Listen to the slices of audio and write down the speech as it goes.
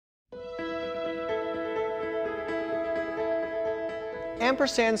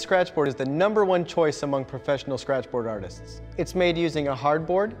Ampersand Scratchbord is the #1 choice among professional scratchboard artists. It's made using a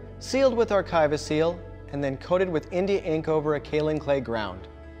hardboard, sealed with Archiva seal, and then coated with India ink over a kaolin clay ground.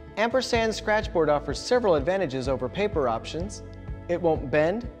 Ampersand Scratchbord offers several advantages over paper options. It won't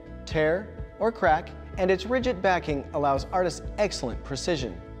bend, tear, or crack, and its rigid backing allows artists excellent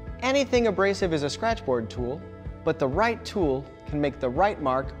precision. Anything abrasive is a scratchboard tool, but the right tool can make the right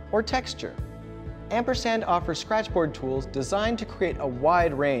mark or texture. Ampersand offers scratchboard tools designed to create a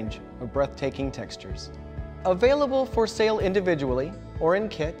wide range of breathtaking textures. Available for sale individually or in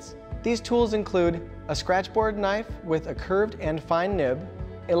kits, these tools include a scratchboard knife with a curved and fine nib,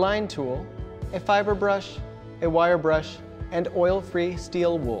 a line tool, a fiber brush, a wire brush, and oil-free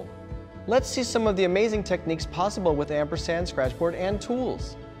steel wool. Let's see some of the amazing techniques possible with Ampersand Scratchboard and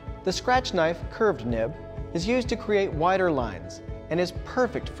tools. The scratch knife curved nib is used to create wider lines and is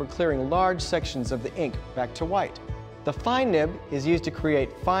perfect for clearing large sections of the ink back to white. The fine nib is used to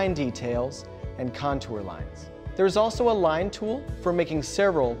create fine details and contour lines. There is also a line tool for making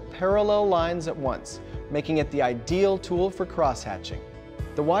several parallel lines at once, making it the ideal tool for cross-hatching.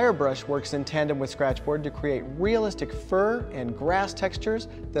 The wire brush works in tandem with Scratchboard to create realistic fur and grass textures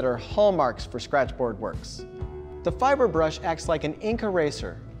that are hallmarks for Scratchboard works. The fiber brush acts like an ink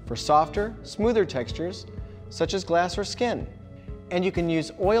eraser for softer, smoother textures, such as glass or skin. And you can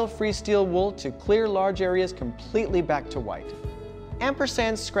use oil-free steel wool to clear large areas completely back to white.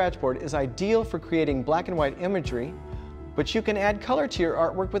 Ampersand Scratchboard is ideal for creating black and white imagery, but you can add color to your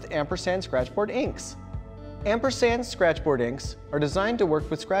artwork with Ampersand Scratchboard Inks. Ampersand Scratchboard Inks are designed to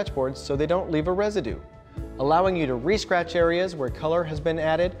work with scratchboards so they don't leave a residue, allowing you to re-scratch areas where color has been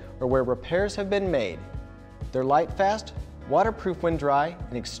added or where repairs have been made. They're light-fast, waterproof when dry,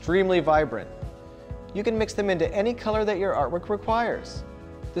 and extremely vibrant. You can mix them into any color that your artwork requires.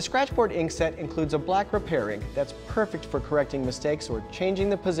 The Scratchboard ink set includes a black repair ink that's perfect for correcting mistakes or changing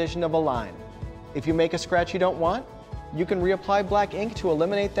the position of a line. If you make a scratch you don't want, you can reapply black ink to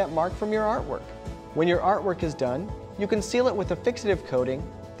eliminate that mark from your artwork. When your artwork is done, you can seal it with a fixative coating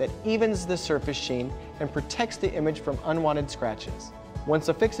that evens the surface sheen and protects the image from unwanted scratches. Once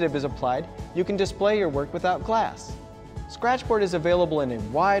a fixative is applied, you can display your work without glass. Scratchboard is available in a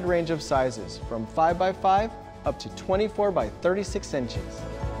wide range of sizes, from 5x5 up to 24 by 36 inches.